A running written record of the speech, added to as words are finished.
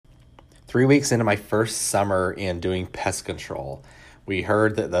3 weeks into my first summer in doing pest control, we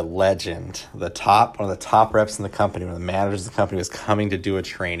heard that the legend, one of the top reps in the company, one of the managers of the company was coming to do a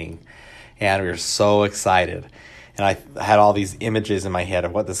training. And we were so excited. And I had all these images in my head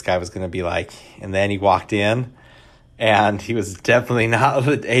of what this guy was going to be like. And then he walked in, and he was definitely not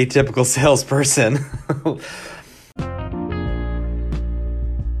the atypical salesperson.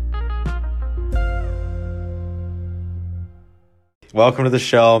 Welcome to the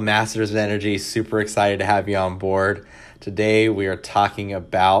show, Masters of Energy. Super excited to have you on board. Today we are talking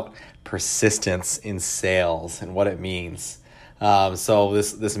about persistence in sales and what it means. So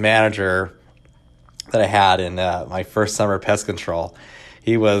this manager that I had in my first summer of pest control,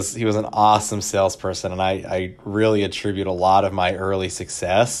 he was an awesome salesperson, and I really attribute a lot of my early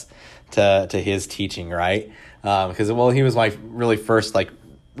success to his teaching, right? Because he was my really first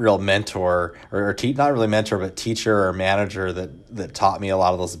real mentor, not really mentor, but teacher or manager that taught me a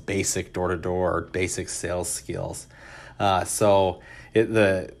lot of those basic door-to-door or basic sales skills. I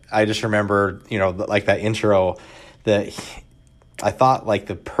just remember, like that intro, that I thought like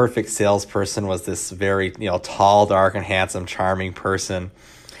the perfect salesperson was this very, tall, dark, and handsome, charming person.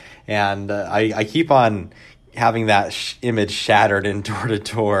 And I keep on having that image shattered in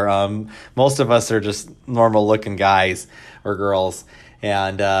door-to-door. Most of us are just normal-looking guys or girls.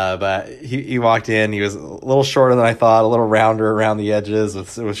 And but he walked in. He was a little shorter than I thought, a little rounder around the edges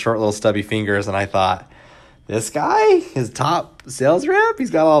with short little stubby fingers. And I thought, this guy, his top sales rep,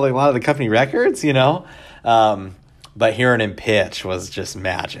 he's got a lot of the company records, But hearing him pitch was just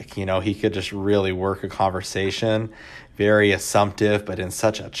magic. He could just really work a conversation, very assumptive, but in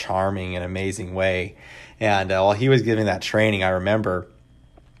such a charming and amazing way. And while he was giving that training, I remember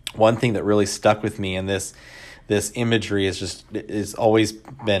one thing that really stuck with me in this imagery is always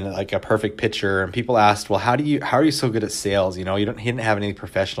been like a perfect picture. And people asked, well, how are you so good at sales? He didn't have any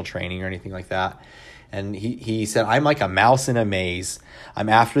professional training or anything like that. And he said, I'm like a mouse in a maze. I'm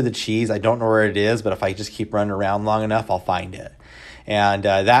after the cheese. I don't know where it is, but if I just keep running around long enough, I'll find it. And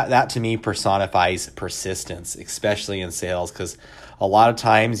that to me personifies persistence, especially in sales, because a lot of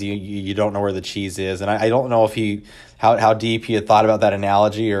times you don't know where the cheese is. And I don't know if how deep he had thought about that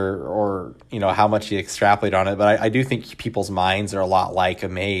analogy or how much he extrapolated on it, but I do think people's minds are a lot like a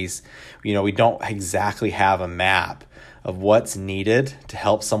maze. We don't exactly have a map of what's needed to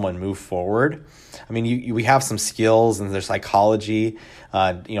help someone move forward. I mean, we have some skills and there's psychology,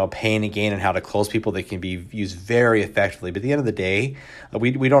 pain and gain and how to close people that can be used very effectively. But at the end of the day,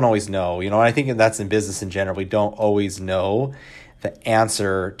 we don't always know, and I think that's in business in general. We don't always know the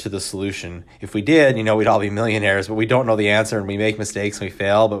answer to the solution. If we did, we'd all be millionaires, but we don't know the answer and we make mistakes and we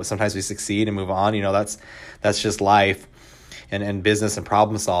fail, but sometimes we succeed and move on. That's just life and business and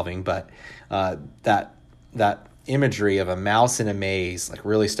problem solving. But that imagery of a mouse in a maze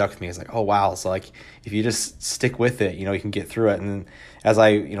really stuck with me. It's like, oh wow, so if you just stick with it, you can get through it. And as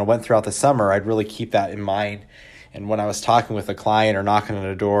I went throughout the summer, I'd really keep that in mind. And when I was talking with a client or knocking on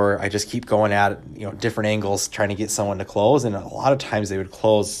a door, I just keep going at it, different angles, trying to get someone to close. And a lot of times they would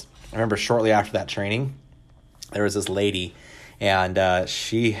close. I remember shortly after that training, there was this lady, and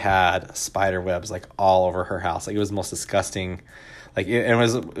she had spider webs all over her house. It was the most disgusting. It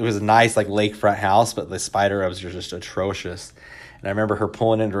was a nice lakefront house, but the spider webs were just atrocious. And I remember her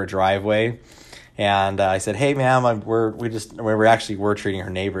pulling into her driveway, and I said, "Hey, ma'am, we're treating her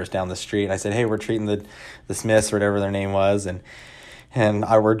neighbors down the street." And I said, "Hey, we're treating the Smiths or whatever their name was, and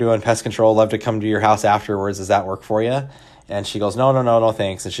we're doing pest control. Love to come to your house afterwards. Does that work for you?" And she goes, no,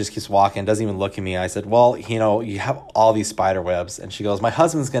 thanks. And she just keeps walking, doesn't even look at me. I said, "Well, you have all these spider webs." And she goes, "My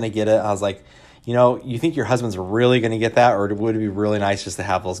husband's gonna get it." I was like, you think your husband's really going to get that, or would it be really nice just to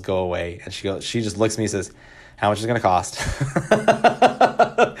have those go away? And she just looks at me and says, "How much is it going to cost?"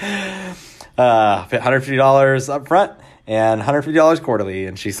 $150 up front and $150 quarterly.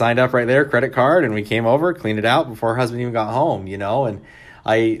 And she signed up right there, credit card, and we came over, cleaned it out before her husband even got home, and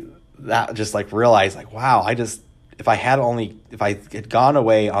I just realized wow, if I had gone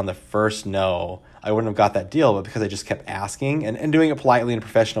away on the first no, I wouldn't have got that deal. But because I just kept asking and doing it politely in a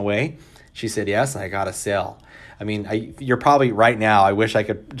professional way, she said yes, and I got a sale. I mean, you're probably right now, I wish I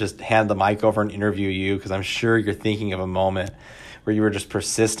could just hand the mic over and interview you, because I'm sure you're thinking of a moment where you were just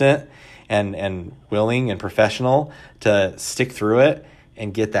persistent and willing and professional to stick through it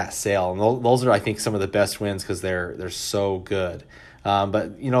and get that sale. And those are, I think, some of the best wins, because they're so good.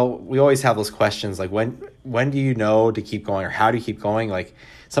 But we always have those questions when do you know to keep going, or how do you keep going?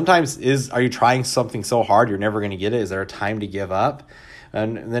 Sometimes are you trying something so hard you're never going to get it? Is there a time to give up?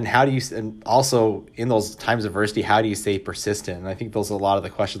 And then how do you, and also in those times of adversity, how do you stay persistent? And I think those are a lot of the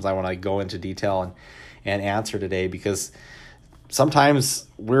questions I want to go into detail and answer today, because sometimes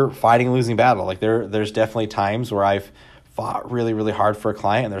we're fighting a losing battle. Like there's definitely times where I've fought really, really hard for a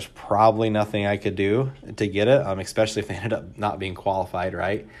client and there's probably nothing I could do to get it, especially if they ended up not being qualified,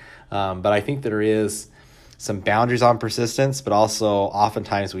 right? But I think there is some boundaries on persistence, but also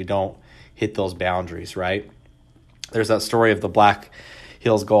oftentimes we don't hit those boundaries, right? There's that story of the Black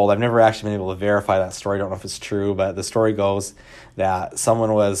Hills Gold. I've never actually been able to verify that story. I don't know if it's true, but the story goes that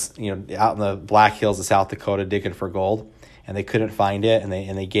someone was, out in the Black Hills of South Dakota digging for gold, and they couldn't find it, and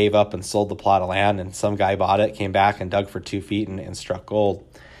they gave up and sold the plot of land, and some guy bought it, came back and dug for 2 feet and struck gold.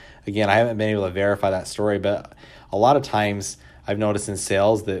 Again, I haven't been able to verify that story, but a lot of times I've noticed in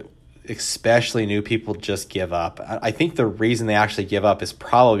sales that especially new people just give up. I think the reason they actually give up is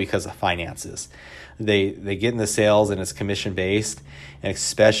probably because of finances. They get into sales and it's commission based, and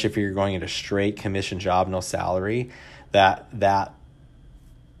especially if you're going into straight commission job, no salary, that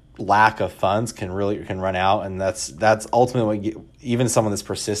lack of funds can run out, and that's ultimately what even someone that's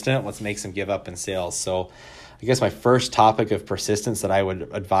persistent, what makes them give up in sales. So I guess my first topic of persistence that I would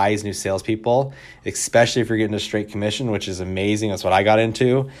advise new salespeople, especially if you're getting a straight commission, which is amazing, that's what I got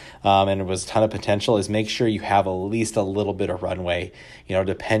into, and it was a ton of potential, is make sure you have at least a little bit of runway.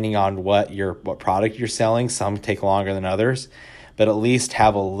 Depending on what product you're selling, some take longer than others, but at least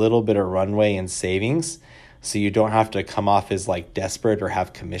have a little bit of runway and savings, so you don't have to come off as like desperate or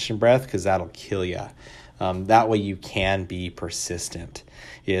have commission breath, because that'll kill you. That way you can be persistent,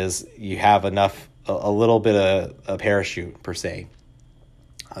 is you have enough, a little bit of a parachute per se.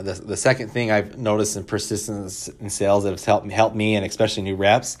 The second thing I've noticed in persistence in sales that has helped me, and especially new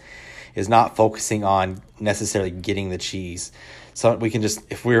reps, is not focusing on necessarily getting the cheese. So we can just,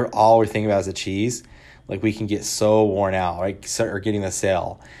 if all we're thinking about is the cheese, like we can get so worn out, right? Or getting the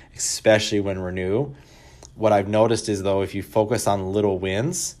sale, especially when we're new. What I've noticed is, though, if you focus on little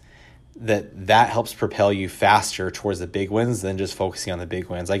wins, that helps propel you faster towards the big wins than just focusing on the big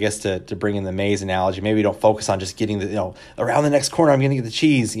wins. I guess to bring in the maze analogy, maybe don't focus on just getting around the next corner, I'm going to get the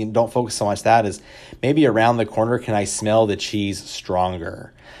cheese. Don't focus so much that is maybe around the corner, can I smell the cheese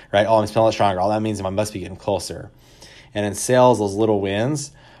stronger, right? Oh, I'm smelling it stronger. All that means I must be getting closer. And in sales, those little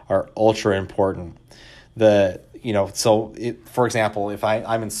wins are ultra important. For example, if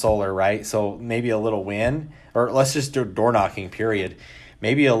I'm in solar, right? So maybe a little win, or let's just do door knocking, period.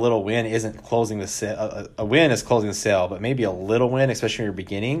 Maybe a little win isn't closing the sale. A win is closing the sale, but maybe a little win, especially when you're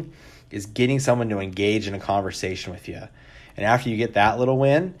beginning, is getting someone to engage in a conversation with you. And after you get that little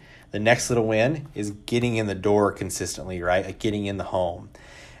win, the next little win is getting in the door consistently, right? Like getting in the home.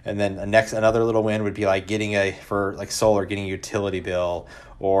 And then another little win would be like for solar, getting a utility bill,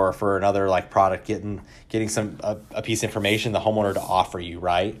 or for another like product, getting a piece of information the homeowner to offer you,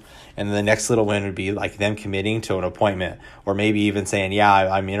 right? And then the next little win would be like them committing to an appointment, or maybe even saying, yeah,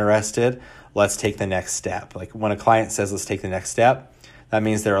 I'm interested. Let's take the next step. Like when a client says, let's take the next step, that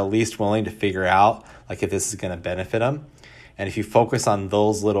means they're at least willing to figure out like if this is going to benefit them. And if you focus on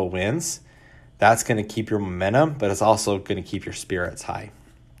those little wins, that's going to keep your momentum, but it's also going to keep your spirits high.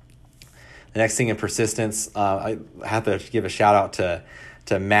 The next thing in persistence, I have to give a shout out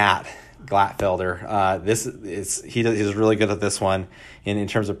to Matt Glatfelder. He's really good at this one in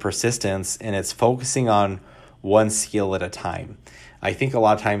terms of persistence, and it's focusing on one skill at a time. I think a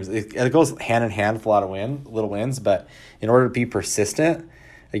lot of times it goes hand in hand with a lot of little wins, but in order to be persistent,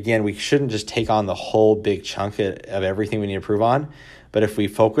 again, we shouldn't just take on the whole big chunk of everything we need to improve on. But if we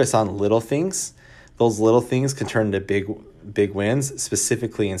focus on little things, those little things can turn into big wins,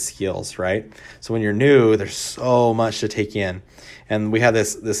 specifically in skills, right? So when you're new, there's so much to take in. And we had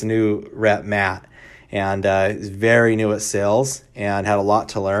this new rep, Matt, and he's very new at sales and had a lot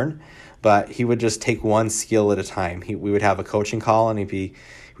to learn, but he would just take one skill at a time. We would have a coaching call, and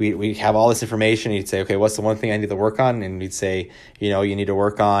we'd have all this information. He'd say, okay, what's the one thing I need to work on? And we'd say, you need to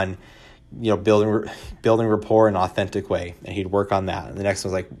work on building rapport in an authentic way, and he'd work on that. And the next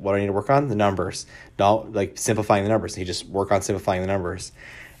one's like, what do I need to work on? The numbers. No, like simplifying the numbers. He'd just work on simplifying the numbers,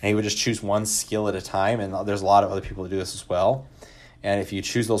 and he would just choose one skill at a time. And there's a lot of other people that do this as well. And if you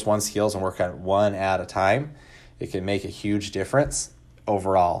choose those one skills and work on one at a time, it can make a huge difference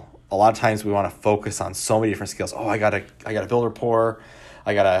overall. A lot of times we want to focus on so many different skills. Oh, I gotta build rapport.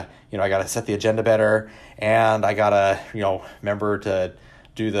 I gotta set the agenda better, and I gotta remember to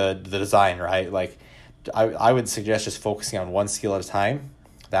do the design, right? Like I would suggest just focusing on one skill at a time.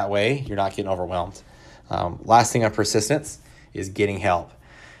 That way you're not getting overwhelmed. Last thing on persistence is getting help.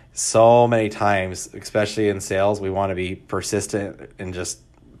 So many times, especially in sales, we want to be persistent and just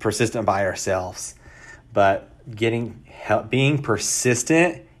persistent by ourselves. But getting help, being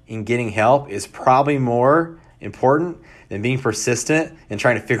persistent in getting help is probably more important than being persistent and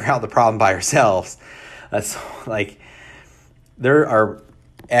trying to figure out the problem by ourselves. That's like, there are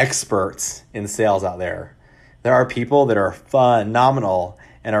experts in sales out there. There are people that are phenomenal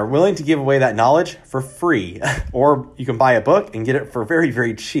and are willing to give away that knowledge for free. Or you can buy a book and get it for very,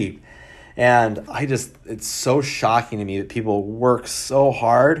 very cheap. And it's so shocking to me that people work so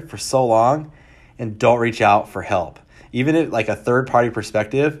hard for so long and don't reach out for help. Even if like a third-party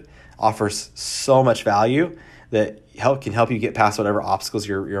perspective offers so much value that can help you get past whatever obstacles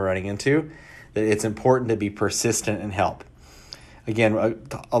you're running into, that it's important to be persistent and help. Again,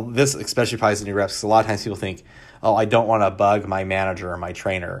 this especially applies to new reps, because a lot of times people think, oh, I don't want to bug my manager or my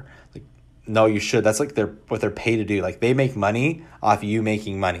trainer. Like, no, you should. That's like what they're paid to do. Like, they make money off you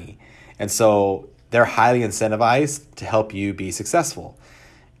making money. And so they're highly incentivized to help you be successful.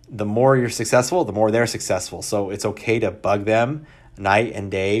 The more you're successful, the more they're successful. So it's okay to bug them night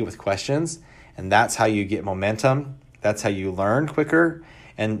and day with questions. And that's how you get momentum. That's how you learn quicker,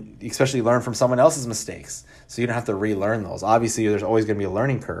 and especially learn from someone else's mistakes. So you don't have to relearn those. Obviously, there's always going to be a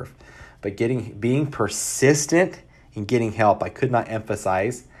learning curve. But being persistent in getting help, I could not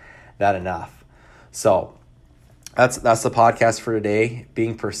emphasize that enough. So that's the podcast for today.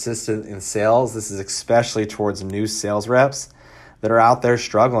 Being persistent in sales. This is especially towards new sales reps that are out there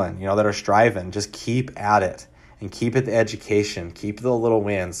struggling, that are striving. Just keep at it and keep it the education. Keep the little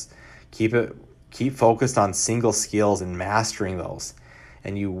wins. Keep focused on single skills and mastering those,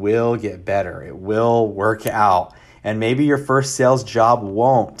 and you will get better. It will work out. And maybe your first sales job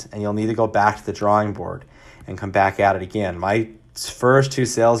won't, and you'll need to go back to the drawing board and come back at it again. My first 2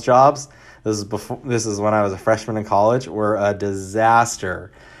 sales jobs, this is when I was a freshman in college, were a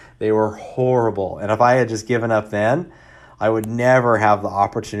disaster. They were horrible. And if I had just given up then, I would never have the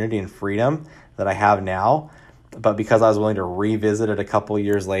opportunity and freedom that I have now. But because I was willing to revisit it a couple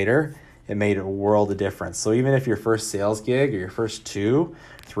years later, it made a world of difference. So even if your first sales gig or your first 2,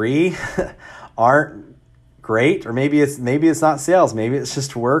 3 aren't great, or maybe it's not sales, maybe it's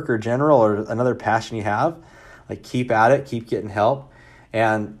just work or general or another passion you have, like, keep at it, keep getting help,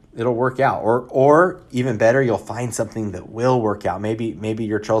 and it'll work out. Or even better, you'll find something that will work out. Maybe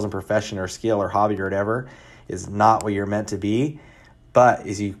your chosen profession or skill or hobby or whatever is not what you're meant to be, but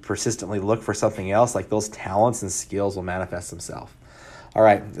as you persistently look for something else, like, those talents and skills will manifest themselves. All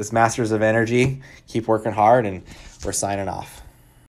right, this Masters of Energy. Keep working hard, and we're signing off.